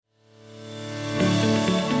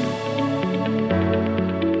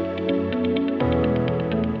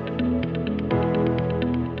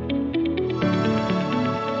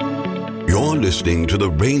listening to the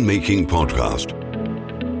Rainmaking Podcast,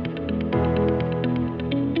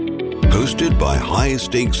 hosted by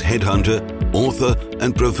high-stakes headhunter, author,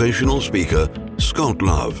 and professional speaker, Scott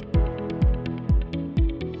Love.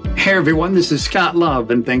 Hey everyone, this is Scott Love,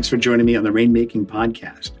 and thanks for joining me on the Rainmaking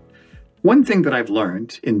Podcast. One thing that I've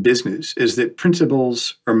learned in business is that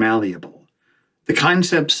principles are malleable. The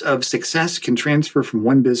concepts of success can transfer from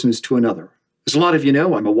one business to another. As a lot of you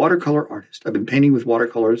know, I'm a watercolor artist. I've been painting with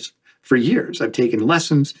watercolors for years. I've taken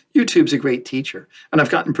lessons. YouTube's a great teacher, and I've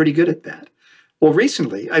gotten pretty good at that. Well,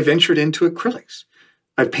 recently, I ventured into acrylics.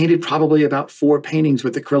 I've painted probably about 4 paintings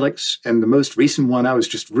with acrylics, and the most recent one, I was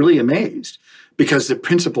just really amazed because the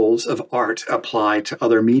principles of art apply to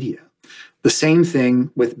other media. The same thing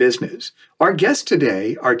with business. Our guests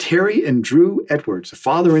today are Terry and Drew Edwards, a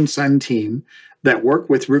father and son team that work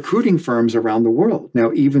with recruiting firms around the world.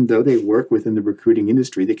 Now, even though they work within the recruiting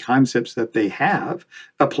industry, the concepts that they have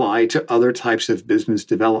apply to other types of business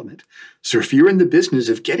development. So if you're in the business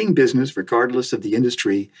of getting business, regardless of the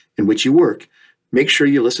industry in which you work, make sure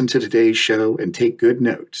you listen to today's show and take good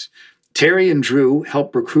notes. Terry and Drew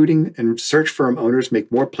help recruiting and search firm owners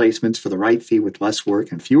make more placements for the right fee with less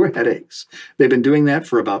work and fewer headaches. They've been doing that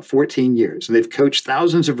for about 14 years, and they've coached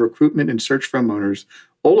thousands of recruitment and search firm owners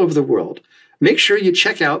all over the world. Make sure you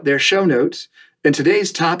check out their show notes. And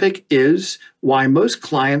today's topic is why most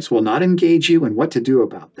clients will not engage you and what to do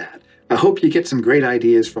about that. I hope you get some great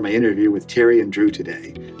ideas from my interview with Terry and Drew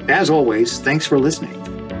today. As always, thanks for listening.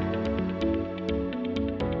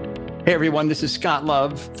 Hey everyone, this is Scott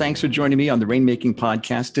Love. Thanks for joining me on the Rainmaking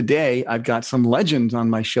Podcast. Today, I've got some legends on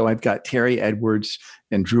my show. I've got Terry Edwards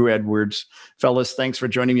and Drew Edwards. Fellas, thanks for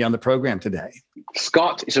joining me on the program today.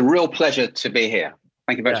 Scott, it's a real pleasure to be here.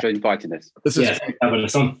 Thank you very much for inviting us. This is having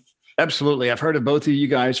us on. Absolutely. I've heard of both of you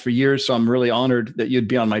guys for years, so I'm really honored that you'd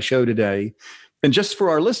be on my show today. And just for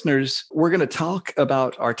our listeners, we're going to talk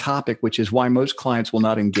about our topic, which is why most clients will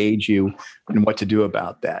not engage you and what to do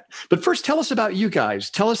about that. But first, tell us about you guys.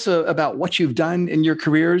 Tell us about what you've done in your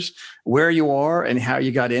careers, where you are, and how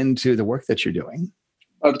you got into the work that you're doing.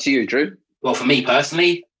 Over to you, Drew. Well, for me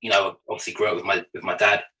personally, I obviously grew up with my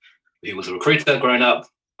dad, who was a recruiter growing up.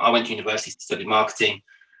 I went to university to study marketing.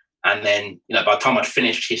 And then, by the time I'd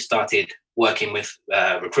finished, he started working with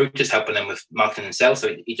recruiters, helping them with marketing and sales.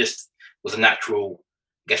 So it just was a natural,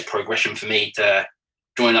 progression for me to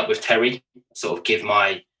join up with Terry, sort of give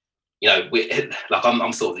my,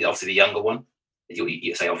 I'm sort of obviously the younger one.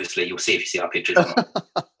 You say, obviously, you'll see if you see our pictures.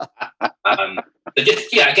 But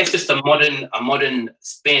just a modern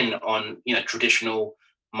spin on, traditional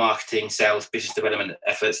marketing, sales, business development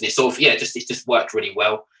efforts. And it's sort of, it's just worked really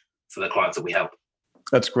well for the clients that we help.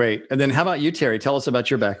 That's great. And then how about you, Terry? Tell us about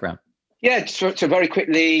your background. Yeah, so very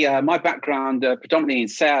quickly, my background predominantly in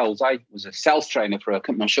sales. I was a sales trainer for a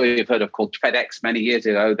company I'm sure you've heard of called FedEx many years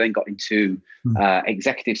ago, then got into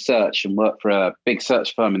executive search and worked for a big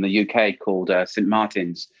search firm in the UK called St.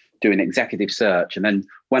 Martin's doing executive search, and then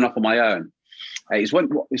went off on my own. It's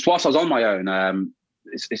whilst I was on my own,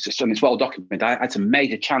 it's well documented. I had some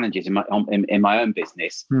major challenges in my own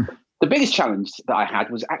business. The biggest challenge that I had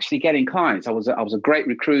was actually getting clients. I was a great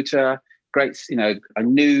recruiter, I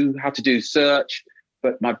knew how to do search,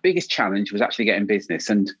 but my biggest challenge was actually getting business.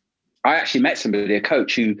 And I actually met somebody, a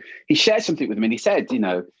coach, who he shared something with me, and he said,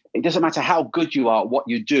 it doesn't matter how good you are at what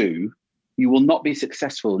you do, you will not be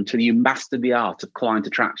successful until you master the art of client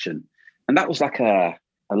attraction. And that was like a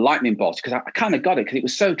lightning bolt, because I kind of got it, because it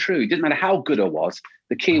was so true. It didn't matter how good I was.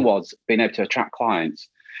 The key was being able to attract clients.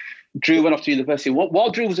 Drew went off to university.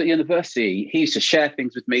 While Drew was at university, he used to share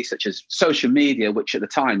things with me, such as social media, which at the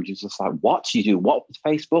time was just like, what? You do what with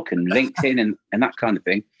Facebook and LinkedIn and that kind of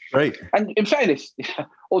thing. Right. And in fairness,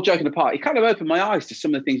 all joking apart, he kind of opened my eyes to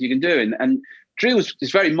some of the things you can do. And Drew was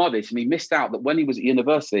very modest, and he missed out that when he was at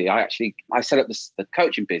university, I set up the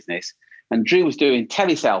coaching business, and Drew was doing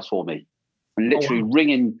telesales for me. And literally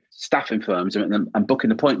ringing staffing firms and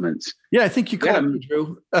booking appointments. Yeah, I think you called me,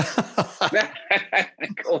 Drew. I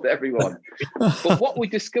called everyone. But what we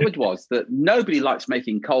discovered was that nobody likes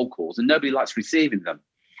making cold calls and nobody likes receiving them.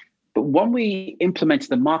 But when we implemented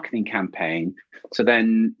the marketing campaign, so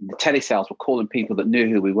then the telesales were calling people that knew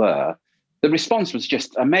who we were, the response was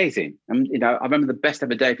just amazing. And, I remember the best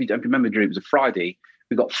ever day, if you don't remember, Drew, it was a Friday.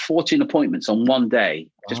 We got 14 appointments on one day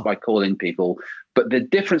just by calling people. But the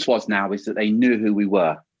difference was now is that they knew who we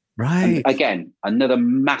were. Right. And again, another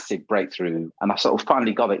massive breakthrough. And I sort of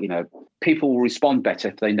finally got it, people will respond better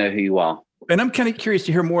if they know who you are. And I'm kind of curious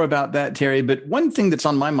to hear more about that, Terry. But one thing that's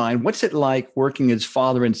on my mind, what's it like working as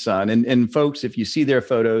father and son? And folks, if you see their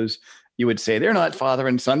photos, you would say they're not father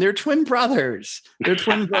and son, they're twin brothers. They're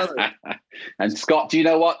twin brothers. And Scott, do you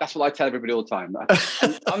know what? That's what I tell everybody all the time.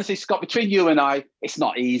 And honestly, Scott, between you and I, it's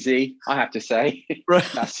not easy, I have to say. Right.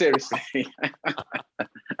 No, seriously.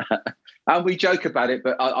 And we joke about it,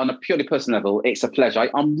 but on a purely personal level, it's a pleasure.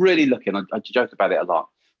 I'm really lucky, and I joke about it a lot.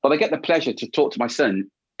 But I get the pleasure to talk to my son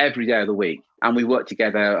every day of the week, and we work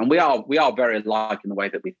together. And we are very alike in the way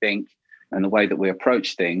that we think and the way that we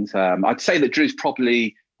approach things. I'd say that Drew's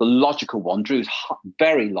probably the logical one. Drew's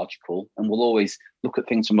very logical and will always look at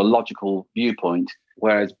things from a logical viewpoint,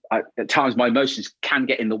 whereas at times my emotions can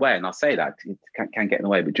get in the way, and I'll say that it can get in the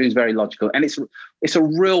way. But Drew's very logical, and it's a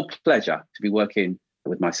real pleasure to be working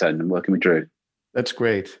with my son and working with Drew. That's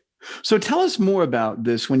great. So tell us more about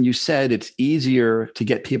this. When you said it's easier to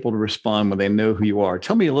get people to respond when they know who you are,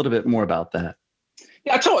 tell me a little bit more about that.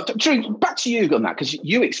 Yeah, I tell you what, Drew, back to you on that, because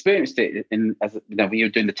you experienced it when you were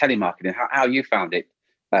doing the telemarketing. How you found it,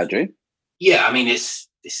 Drew? Yeah, I mean, it's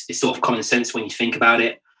sort of common sense when you think about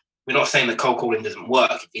it. We're not saying that cold calling doesn't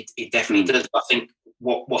work. It definitely does. But I think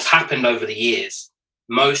what's happened over the years,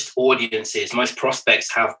 most audiences, most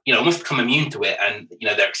prospects have, almost become immune to it, and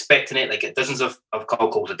they're expecting it. They get dozens of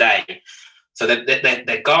cold calls a day, so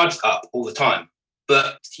their guards up all the time.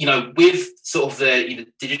 But with sort of the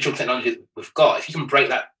digital technology that we've got, if you can break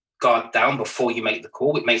that guard down before you make the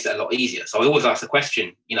call, it makes it a lot easier. So I always ask the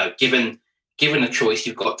question: given a choice,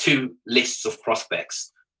 you've got two lists of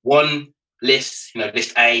prospects. One list,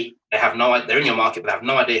 list A, they're in your market, but they have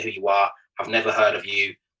no idea who you are, have never heard of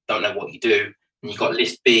you, don't know what you do. And you've got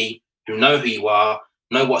list B, who know who you are,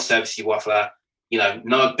 know what service you offer,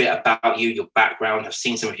 know a bit about you, your background, have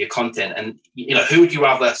seen some of your content. And, who would you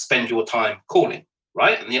rather spend your time calling,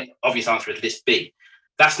 right? And the obvious answer is list B.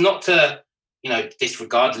 That's not to,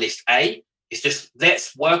 disregard list A. It's just,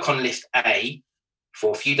 let's work on list A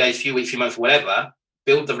for a few days, few weeks, few months, whatever,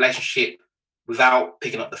 build the relationship without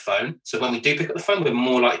picking up the phone. So when we do pick up the phone, we're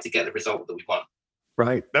more likely to get the result that we want.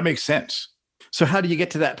 Right. That makes sense. So how do you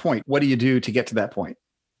get to that point? What do you do to get to that point?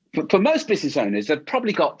 For most business owners, they've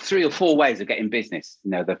probably got 3 or 4 ways of getting business.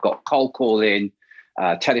 They've got cold calling,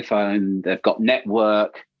 telephone, they've got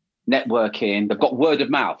networking, they've got word of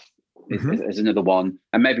mouth is another one,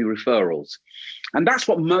 and maybe referrals. And that's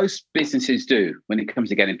what most businesses do when it comes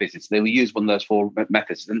to getting business. They will use one of those 4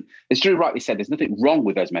 methods. And as Drew rightly said, there's nothing wrong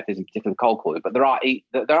with those methods, in particular cold calling, but there are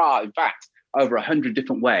in fact over 100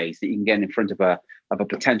 different ways that you can get in front of a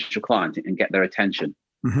potential client and get their attention.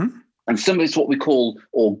 Mm-hmm. And some of it's what we call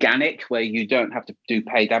organic, where you don't have to do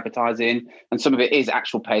paid advertising. And some of it is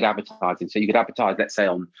actual paid advertising. So you could advertise, let's say,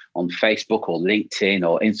 on Facebook or LinkedIn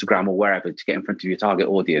or Instagram or wherever to get in front of your target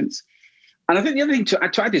audience. And I think the other thing to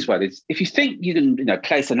add as well is, if you think you can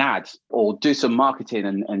place an ad or do some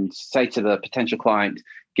marketing and say to the potential client,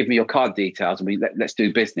 give me your card details and let's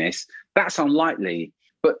do business, that's unlikely.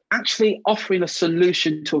 But actually offering a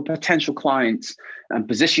solution to a potential client and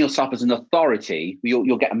position yourself as an authority,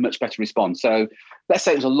 you'll get a much better response. So let's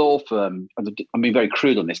say it was a law firm. I'm being very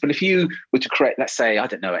crude on this, but if you were to create, let's say, I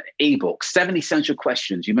don't know, an ebook, 7 essential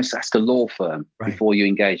questions you must ask a law firm before you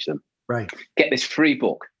engage them. Right. Get this free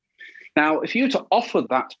book. Now, if you were to offer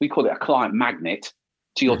that, we call it a client magnet,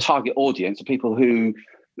 to your target audience, of people who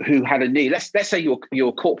had a need. Let's say you're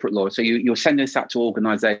a corporate lawyer, so you're sending this out to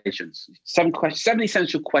organizations. 7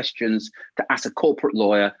 essential questions to ask a corporate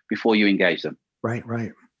lawyer before you engage them. Right.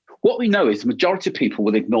 What we know is the majority of people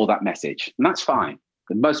will ignore that message, and that's fine.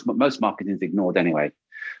 Most marketing is ignored anyway.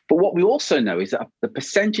 But what we also know is that the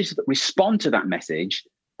percentage that respond to that message,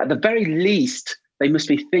 at the very least, they must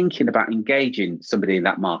be thinking about engaging somebody in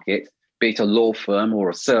that market, be it a law firm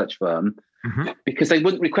or a search firm, because they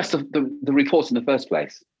wouldn't request the report in the first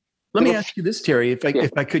place. Let me ask you this, Terry, if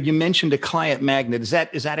I could, you mentioned a client magnet. Is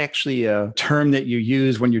that actually a term that you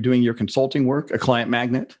use when you're doing your consulting work, a client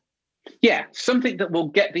magnet? Yeah, something that will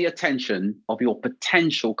get the attention of your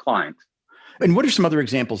potential client. And what are some other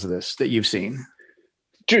examples of this that you've seen?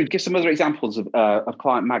 Drew, give some other examples of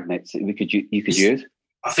client magnets that you could use.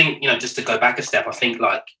 I think, just to go back a step, I think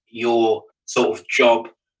like your sort of job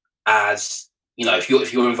as,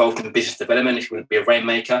 if you're involved in business development, if you want to be a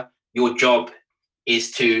rainmaker, your job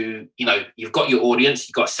is to, you've got your audience,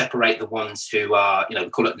 you've got to separate the ones who are, we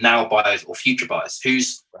call it now buyers or future buyers,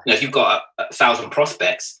 who's, if you've got 1,000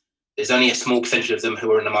 prospects, there's only a small percentage of them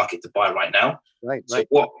who are in the market to buy right now. Right. So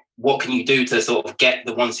what can you do to sort of get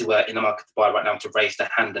the ones who are in the market to buy right now to raise their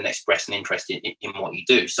hand and express an interest in what you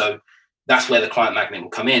do? So that's where the client magnet will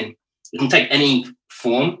come in. It can take any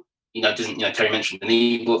form. Terry mentioned an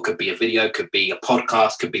ebook, could be a video, could be a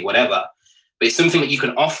podcast, could be whatever. But it's something that you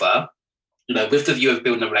can offer, with the view of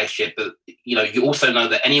building a relationship. But, you also know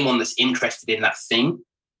that anyone that's interested in that thing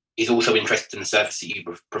is also interested in the service that you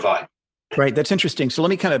provide. Right. That's interesting. So let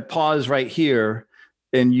me kind of pause right here.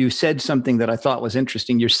 And you said something that I thought was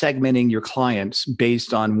interesting. You're segmenting your clients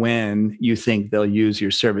based on when you think they'll use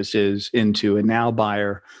your services into a now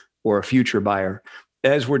buyer or a future buyer.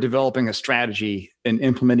 As we're developing a strategy and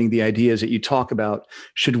implementing the ideas that you talk about,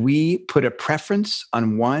 should we put a preference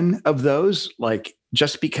on one of those? Like,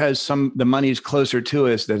 just because the money is closer to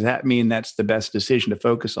us, does that mean that's the best decision to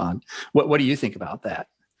focus on? What do you think about that?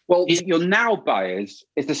 Well, your now buyers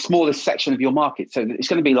is the smallest section of your market. So it's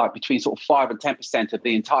going to be like between sort of 5 and 10% of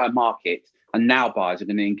the entire market. And now buyers are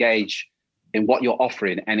going to engage in what you're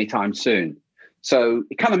offering anytime soon. So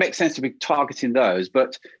it kind of makes sense to be targeting those.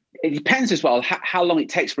 But it depends as well how long it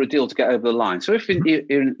takes for a deal to get over the line. So if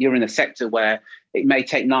you're in a sector where it may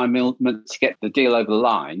take 9 months to get the deal over the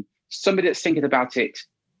line, somebody that's thinking about it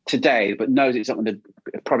today but knows it's not going to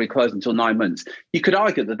probably close until 9 months, you could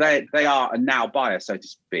argue that they are a now buyer, so to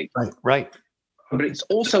speak. Right. But it's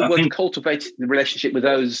also worth cultivating the relationship with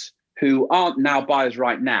those who aren't now buyers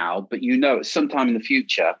right now, but at some time in the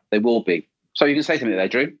future they will be. So you can say something there,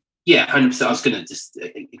 Drew? Yeah, 100%. I was going to just,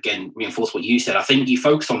 again, reinforce what you said. I think you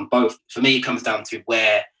focus on both. For me, it comes down to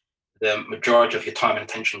where the majority of your time and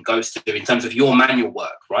attention goes to in terms of your manual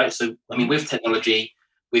work, right? So, I mean, with technology,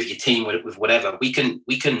 with your team, with whatever, we can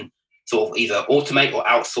sort of either automate or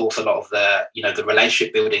outsource a lot of the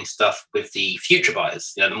relationship building stuff with the future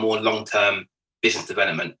buyers, the more long-term business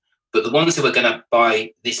development. But the ones who are going to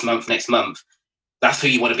buy this month, next month, that's who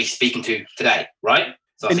you want to be speaking to today, right?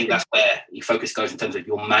 So I think that's where your focus goes in terms of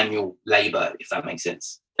your manual labor, if that makes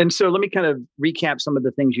sense. And so let me kind of recap some of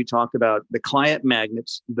the things you talked about. The client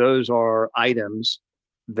magnets, those are items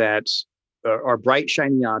that are bright,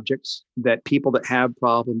 shiny objects that people that have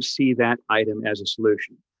problems see that item as a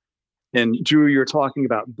solution. And Drew, you're talking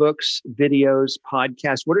about books, videos,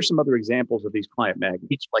 podcasts. What are some other examples of these client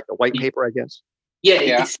magnets? Like a white paper, I guess?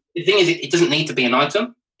 Yeah. The thing is, it doesn't need to be an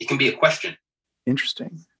item. It can be a question.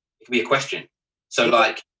 Interesting. It can be a question. So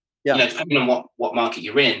depending on what market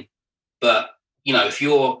you're in, but, if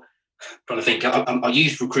you're trying to think, I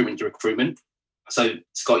use recruitment to recruitment. So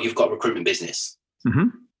Scott, you've got a recruitment business,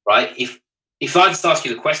 right? If I just ask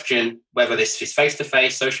you the question, whether this is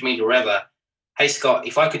face-to-face, social media, or wherever, hey, Scott,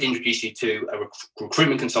 if I could introduce you to a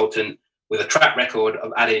recruitment consultant with a track record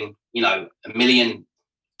of adding, $1 million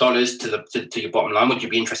to your bottom line, would you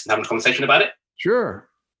be interested in having a conversation about it? Sure.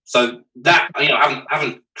 So that, I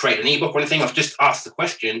haven't created an ebook or anything. I've just asked the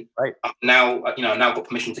question. Right. I've now got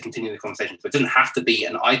permission to continue the conversation. So it doesn't have to be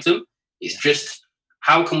an item. It's just,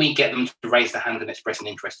 how can we get them to raise their hand and express an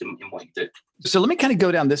interest in what you do? So let me kind of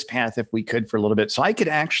go down this path, if we could, for a little bit. So I could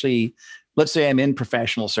actually, let's say I'm in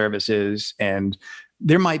professional services and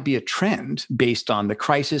there might be a trend based on the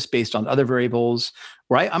crisis, based on other variables,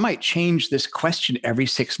 right? I might change this question every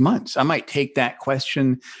 6 months. I might take that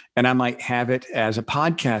question and I might have it as a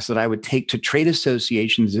podcast that I would take to trade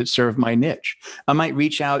associations that serve my niche. I might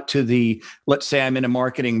reach out to let's say I'm in a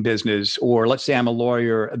marketing business, or let's say I'm a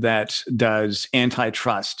lawyer that does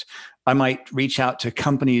antitrust. I might reach out to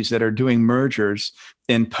companies that are doing mergers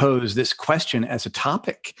and pose this question as a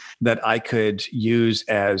topic that I could use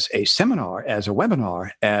as a seminar, as a webinar,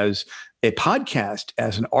 as a podcast,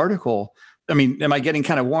 as an article. I mean, am I getting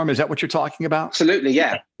kind of warm? Is that what you're talking about? Absolutely,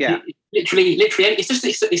 yeah. Literally,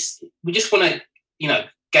 it's we just want to,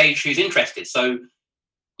 gauge who's interested. So,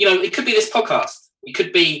 it could be this podcast. It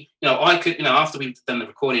could be, I could, after we've done the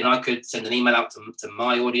recording, I could send an email out to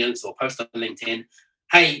my audience or post on LinkedIn.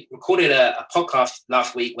 Hey, recorded a podcast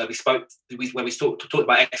last week where we talked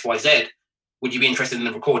about X, Y, Z. Would you be interested in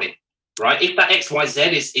the recording? Right? If that X, Y, Z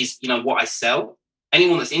is what I sell,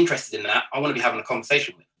 anyone that's interested in that, I want to be having a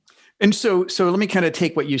conversation with. And so let me kind of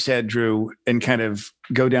take what you said, Drew, and kind of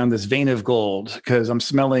go down this vein of gold, because I'm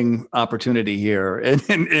smelling opportunity here. And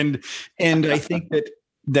I think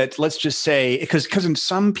that let's just say, because in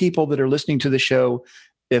some people that are listening to the show,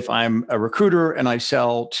 if I'm a recruiter and I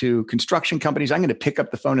sell to construction companies, I'm going to pick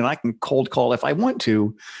up the phone and I can cold call if I want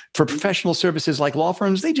to. For professional services like law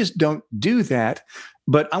firms, they just don't do that.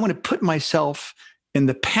 But I want to put myself in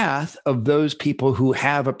the path of those people who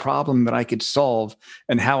have a problem that I could solve.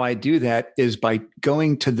 And how I do that is by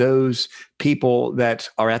going to those people that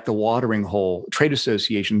are at the watering hole, trade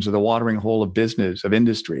associations, or the watering hole of business, of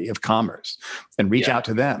industry, of commerce, and reach out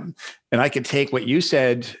to them. And I could take what you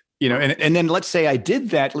said, and then let's say I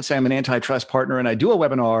did that. Let's say I'm an antitrust partner and I do a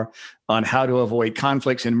webinar on how to avoid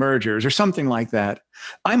conflicts in mergers or something like that.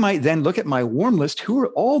 I might then look at my warm list. Who are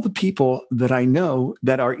all the people that I know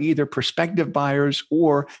that are either prospective buyers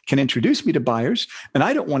or can introduce me to buyers? And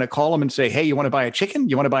I don't want to call them and say, hey, you want to buy a chicken?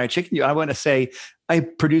 You want to buy a chicken? I want to say, I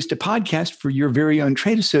produced a podcast for your very own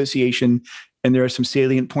trade association, and there are some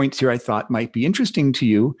salient points here I thought might be interesting to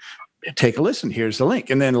you. Take a listen. Here's the link,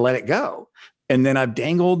 and then let it go. And then I've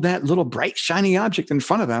dangled that little bright, shiny object in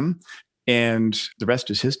front of them, and the rest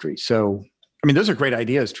is history. So, I mean, those are great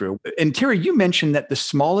ideas, Drew. And Terry, you mentioned that the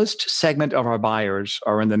smallest segment of our buyers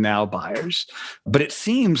are in the now buyers, but it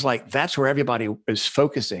seems like that's where everybody is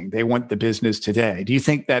focusing. They want the business today. Do you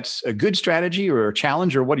think that's a good strategy or a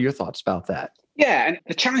challenge, or what are your thoughts about that? Yeah, and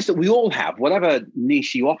the challenge that we all have, whatever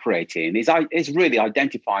niche you operate in, is really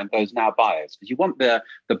identifying those now buyers, because you want the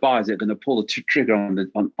buyers that are going to pull the trigger on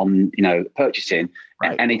purchasing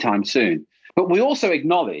anytime soon. But we also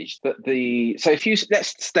acknowledge that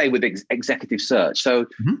let's stay with executive search. So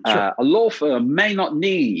a law firm may not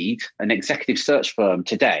need an executive search firm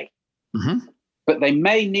today, but they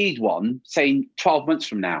may need one, say, 12 months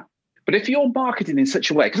from now. But if you're marketing in such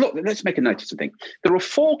a way, because look, let's make a note of something. There are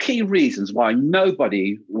 4 key reasons why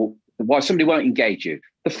somebody won't engage you.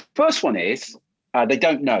 The first one is they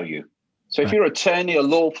don't know you. So if you're an attorney, a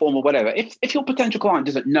law firm, or whatever, if your potential client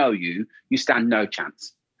doesn't know you, you stand no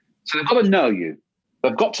chance. So they've got to know you.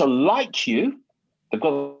 They've got to like you. They've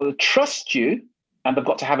got to trust you, and they've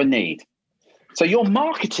got to have a need. So your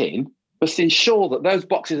marketing must ensure that those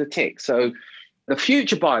boxes are ticked. So the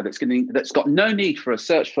future buyer that's got no need for a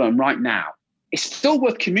search firm right now, it's still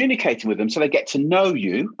worth communicating with them so they get to know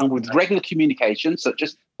you, and with regular communication, such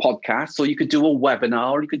as podcasts, or you could do a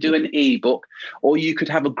webinar, or you could do an ebook, or you could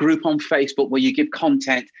have a group on Facebook where you give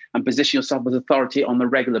content and position yourself with authority on a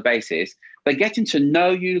regular basis. They're getting to know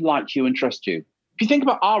you, like you, and trust you. If you think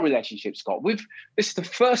about our relationship, Scott, this is the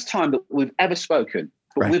first time that we've ever spoken,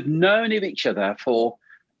 but we've known of each other for,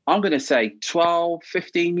 I'm going to say 12,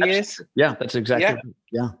 15 years. Yeah, that's exactly.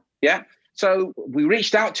 Yeah. So we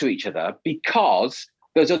reached out to each other because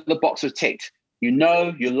those other boxes are ticked. You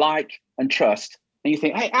know, you like, and trust. And you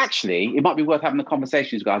think, hey, actually, it might be worth having a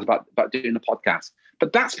conversation with you guys about doing the podcast.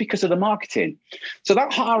 But that's because of the marketing. So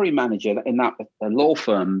that hiring manager in that law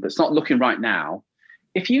firm that's not looking right now,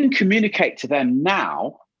 if you can communicate to them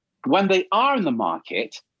now, when they are in the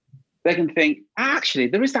market, they can think, actually,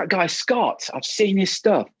 there is that guy, Scott. I've seen his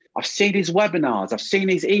stuff. I've seen his webinars. I've seen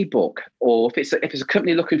his ebook. Or if it's a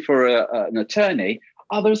company looking for an attorney,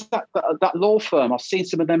 there's that law firm. I've seen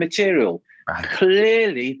some of their material. Right.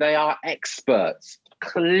 Clearly, they are experts.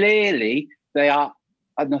 Clearly, they are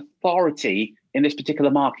an authority in this particular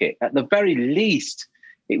market. At the very least,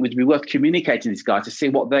 it would be worth communicating to these guys to see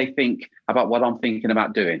what they think about what I'm thinking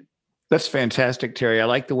about doing. That's fantastic, Terry. I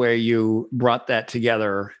like the way you brought that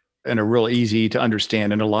together in a real easy to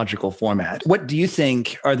understand and a logical format. What do you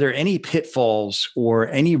think? Are there any pitfalls or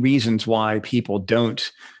any reasons why people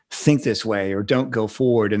don't think this way or don't go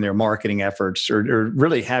forward in their marketing efforts, or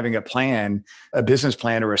really having a plan, a business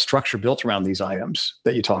plan, or a structure built around these items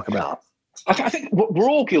that you talk about? I think we're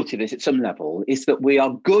all guilty of this at some level, is that we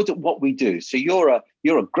are good at what we do. So you're a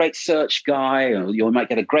great search guy, or you might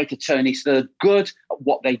get a great attorney, so they're good at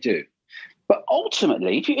what they do. But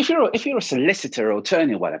ultimately, if you're a solicitor or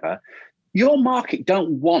attorney or whatever, your market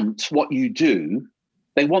don't want what you do.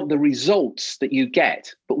 They want the results that you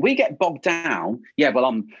get. But we get bogged down. Yeah,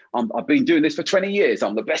 well, I've been doing this for 20 years.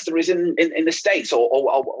 I'm the best there is in the States or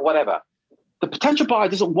whatever. The potential buyer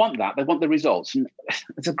doesn't want that. They want the results. And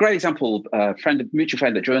it's a great example. A mutual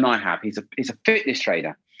friend that Drew and I have. He's a fitness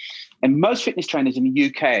trainer. And most fitness trainers in the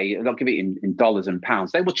UK, they'll give it in dollars and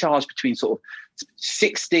pounds. They will charge between sort of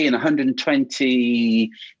 $60 and $120,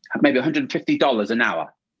 maybe $150 an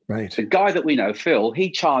hour. Right. The guy that we know, Phil, he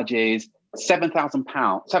charges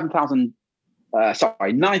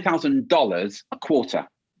 $9,000 a quarter.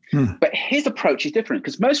 But his approach is different,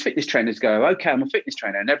 because most fitness trainers go, okay, I'm a fitness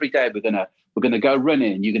trainer, and every day we're gonna go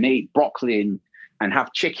running. You're gonna eat broccoli and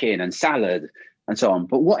have chicken and salad and so on.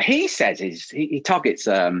 But what he says is he targets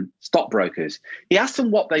stockbrokers. He asks them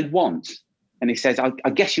what they want, and he says, I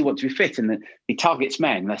guess you want to be fit. And then he targets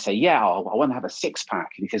men, and they say, yeah, I want to have a 6-pack.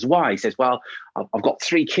 And he says, why? He says, well, I've got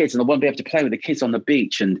 3 kids, and I won't be able to play with the kids on the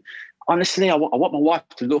beach. And honestly, I want my wife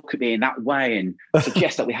to look at me in that way and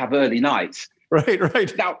suggest that we have early nights.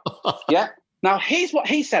 Right. Now, yeah. Now, here's what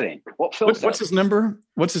he's selling. What's his number?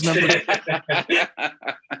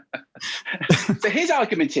 So his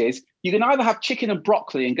argument is, you can either have chicken and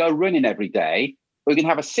broccoli and go running every day, or you can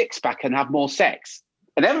have a 6-pack and have more sex.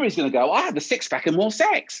 And everybody's going to go, I have the 6-pack and more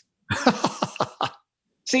sex.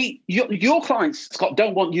 See, your clients, Scott,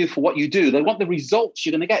 don't want you for what you do. They want the results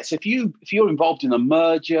you're going to get. So if you're involved in a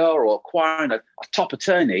merger or acquiring a top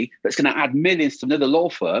attorney that's going to add millions to another law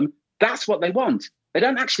firm, that's what they want. They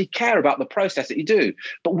don't actually care about the process that you do.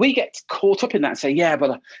 But we get caught up in that and say, yeah,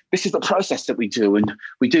 but this is the process that we do. And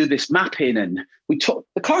we do this mapping and we talk.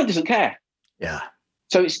 The client doesn't care. Yeah.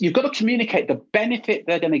 So you've got to communicate the benefit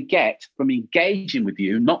they're going to get from engaging with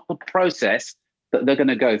you, not the process that they're going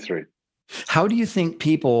to go through. How do you think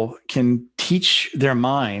people can teach their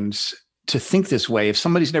minds to think this way? If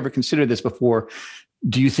somebody's never considered this before,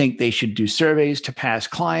 do you think they should do surveys to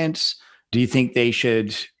past clients? Do you think they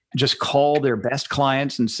should just call their best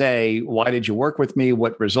clients and say, why did you work with me?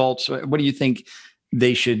 What results? What do you think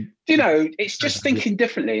they should? It's just thinking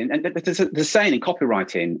differently. And there's a saying in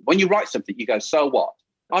copywriting, when you write something, you go, so what?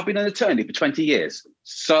 I've been an attorney for 20 years.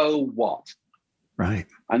 So what? Right.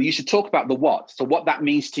 And you should talk about the what. So what that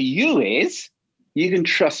means to you is, you can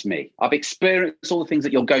trust me. I've experienced all the things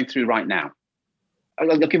that you're going through right now.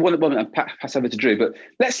 I'll give one moment and pass over to Drew. But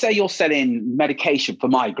let's say you're selling medication for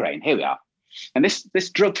migraine. Here we are. And this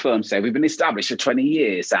drug firm say, we've been established for 20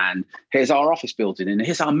 years and here's our office building and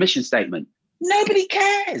here's our mission statement. Nobody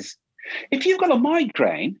cares. If you've got a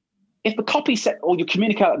migraine, if the copy said, or you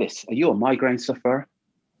communicate like this, are you a migraine sufferer?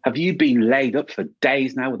 Have you been laid up for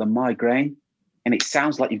days now with a migraine? And it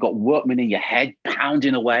sounds like you've got workmen in your head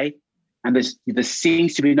pounding away and there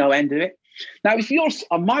seems to be no end to it. Now, if you're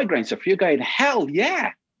a migraine sufferer, you're going, hell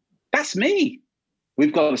yeah, that's me.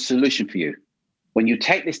 We've got a solution for you. When you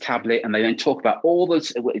take this tablet and they then talk about all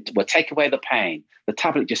those, we'll take away the pain. The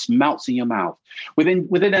tablet just melts in your mouth.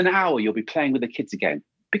 Within an hour, you'll be playing with the kids again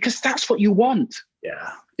because that's what you want.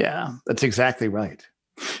 Yeah, that's exactly right.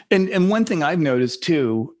 And one thing I've noticed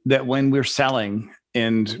too, that when we're selling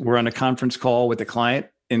and we're on a conference call with the client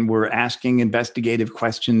and we're asking investigative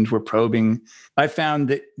questions, we're probing, I found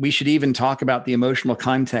that we should even talk about the emotional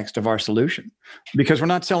context of our solution because we're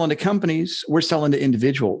not selling to companies, we're selling to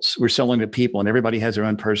individuals, we're selling to people, and everybody has their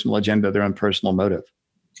own personal agenda, their own personal motive.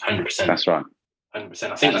 100%. That's right.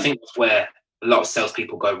 100%. I think that's where a lot of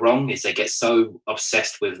salespeople go wrong is they get so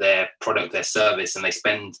obsessed with their product, their service, and they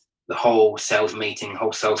spend the whole sales meeting,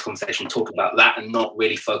 whole sales conversation talking about that and not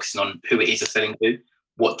really focusing on who it is they're selling to,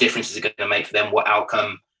 what difference is it going to make for them, what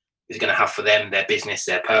outcome is it going to have for them, their business,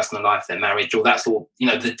 their personal life, their marriage, all that's all,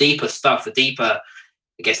 the deeper stuff, the deeper,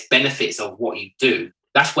 I guess, benefits of what you do.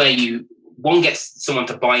 That's where you, one, gets someone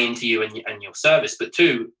to buy into you and your service, but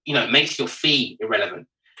two, it makes your fee irrelevant.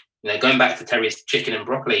 Going back to Terry's chicken and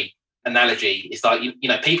broccoli analogy, it's like,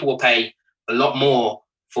 people will pay a lot more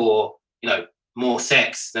for, more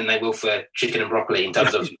sex than they will for chicken and broccoli in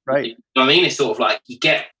terms of, right. You know what I mean? It's sort of like you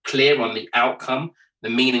get clear on the outcome, the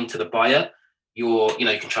meaning to the buyer, you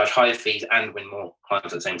can charge higher fees and win more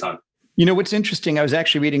clients at the same time. What's interesting, I was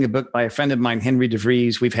actually reading a book by a friend of mine, Henry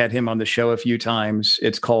DeVries. We've had him on the show a few times.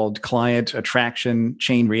 It's called Client Attraction,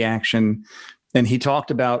 Chain Reaction. And he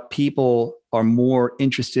talked about people are more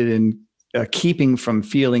interested in keeping from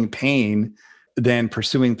feeling pain than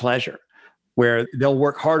pursuing pleasure, where they'll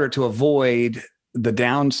work harder to avoid the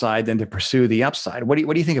downside than to pursue the upside. What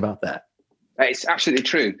do you think about that? It's absolutely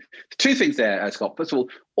true. Two things there, Scott. First of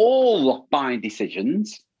all buying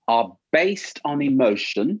decisions are based on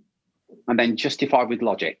emotion and then justified with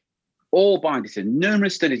logic. All buying decisions.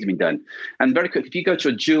 Numerous studies have been done. And very quick, if you go to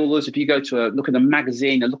a jeweler's, if you go to look at a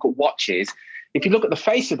magazine and look at watches, if you look at the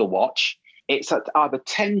face of the watch, it's at either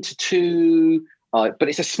 10 to 2, but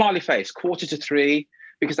it's a smiley face, 2:45,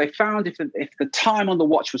 because they found if the time on the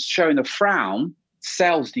watch was showing a frown,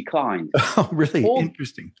 sales declined. Oh, really?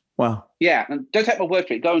 Interesting. Wow. Yeah, and don't take my word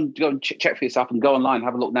for it. Go and check for yourself and go online and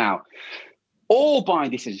have a look now. All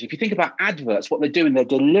buying decisions, if you think about adverts, what they're doing, they're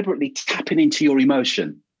deliberately tapping into your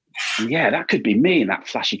emotion. And yeah, that could be me in that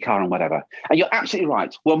flashy car and whatever. And you're absolutely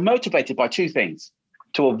right. We're motivated by two things: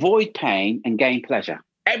 to avoid pain and gain pleasure.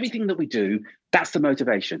 Everything that we do, that's the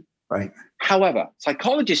motivation. Right. However,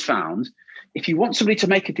 psychologists found if you want somebody to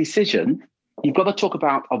make a decision, you've got to talk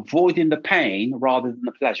about avoiding the pain rather than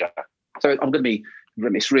the pleasure. So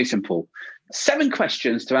it's really simple. 7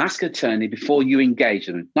 questions to ask an attorney before you engage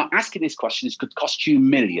them. Now, asking these questions could cost you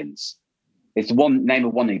millions. It's one name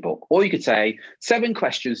of one ebook. Or you could say 7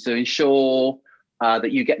 questions to ensure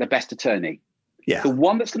that you get the best attorney. Yeah. The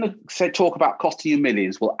one that's going to talk about costing you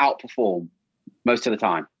millions will outperform most of the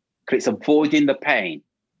time because it's avoiding the pain.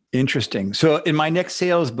 Interesting. So in my next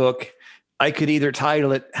sales book, I could either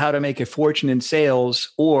title it How to Make a Fortune in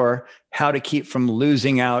Sales or How to Keep from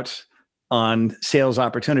Losing Out on Sales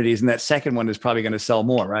Opportunities. And that second one is probably going to sell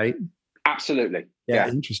more, right? Absolutely. Yeah.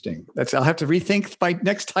 Interesting. I'll have to rethink my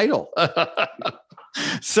next title.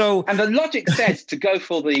 So, and the logic says to go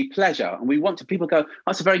for the pleasure. And we want to, people go,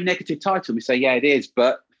 that's a very negative title. We say, yeah, it is.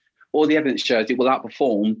 But all the evidence shows it will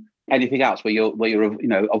outperform anything else where you're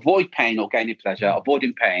avoid pain or gaining pleasure.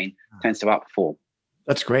 Avoiding pain tends to outperform.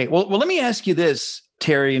 That's great. Well, let me ask you this,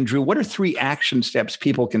 Terry and Drew. What are 3 action steps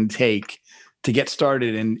people can take to get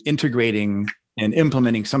started in integrating and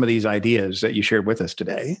implementing some of these ideas that you shared with us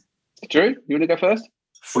today? Drew, you want to go first?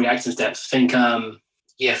 3 action steps. I think,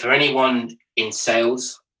 for anyone in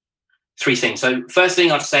sales, 3 things. So first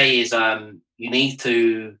thing I'd say is you need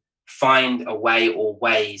to find a way or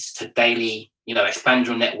ways to daily, expand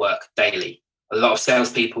your network daily. A lot of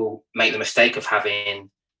salespeople make the mistake of having,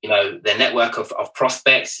 their network of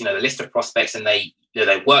prospects, the list of prospects, and they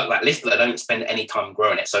work that list, but they don't spend any time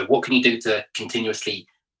growing it. So what can you do to continuously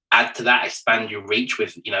add to that, expand your reach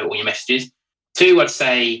with, all your messages? 2, I'd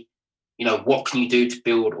say, what can you do to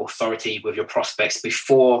build authority with your prospects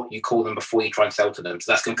before you call them, before you try and sell to them?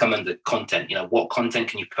 So that's going to come under content. What content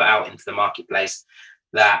can you put out into the marketplace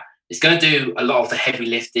that is going to do a lot of the heavy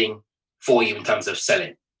lifting for you in terms of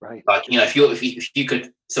selling? Right. Like, if you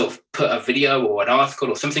could sort of put a video or an article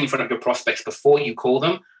or something in front of your prospects before you call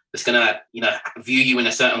them, that's going to, view you in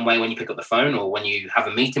a certain way when you pick up the phone or when you have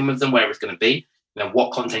a meeting with them, wherever it's going to be.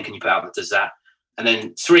 What content can you put out that does that? And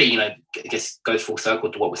then 3, I guess goes full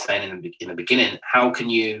circle to what we're saying in the beginning. How can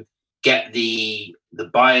you get the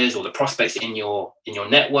buyers or the prospects in your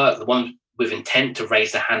network, the ones with intent to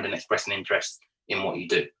raise their hand and express an interest in what you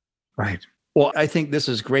do? Right. Well, I think this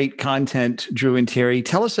is great content, Drew and Terry.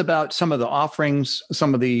 Tell us about some of the offerings,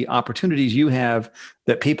 some of the opportunities you have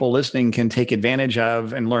that people listening can take advantage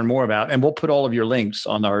of and learn more about. And we'll put all of your links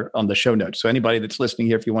on the show notes. So anybody that's listening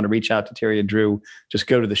here, if you want to reach out to Terry and Drew, just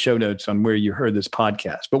go to the show notes on where you heard this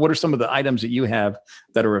podcast. But what are some of the items that you have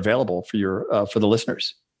that are available for the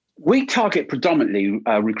listeners? We target predominantly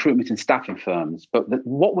recruitment and staffing firms, but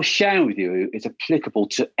what we're sharing with you is applicable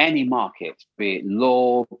to any market, be it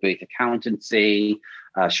law, be it accountancy,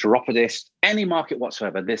 chiropodist, any market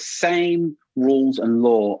whatsoever. The same rules and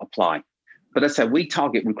law apply. But as I said, we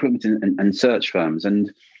target recruitment and search firms,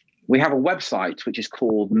 and we have a website which is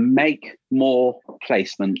called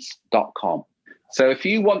makemoreplacements.com. So if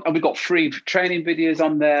you want, and we've got free training videos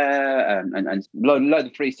on there and load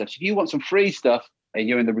of free stuff. So if you want some free stuff, and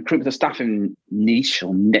you're in the recruitment and staffing niche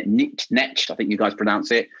or niche, I think you guys pronounce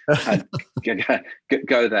it,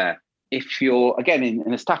 go there. If you're, again, in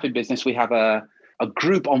the staffing business, we have a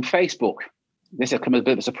group on Facebook. This will come as a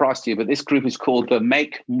bit of a surprise to you, but this group is called the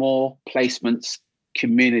Make More Placements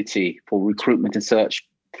Community for Recruitment and Search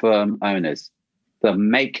Firm Owners. The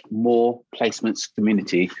Make More Placements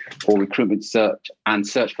Community for Recruitment and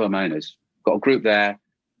Search Firm Owners. Got a group there.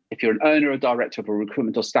 If you're an owner or director of a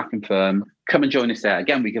recruitment or staffing firm, come and join us there.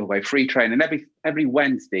 Again, we give away free training. Every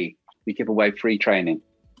Wednesday, we give away free training.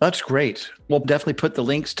 That's great. We'll definitely put the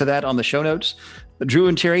links to that on the show notes. Drew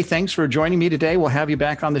and Terry, thanks for joining me today. We'll have you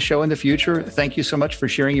back on the show in the future. Thank you so much for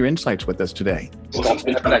sharing your insights with us today. It's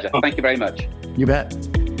been a pleasure. Thank you very much. You bet.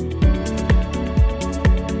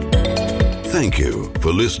 Thank you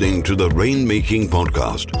for listening to the Rainmaking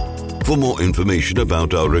Podcast. For more information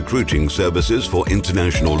about our recruiting services for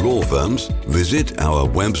international law firms, visit our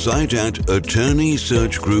website at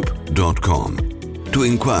attorneysearchgroup.com. To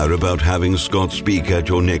inquire about having Scott speak at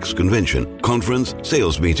your next convention, conference,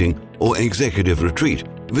 sales meeting, or executive retreat,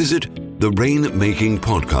 visit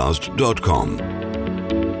therainmakingpodcast.com.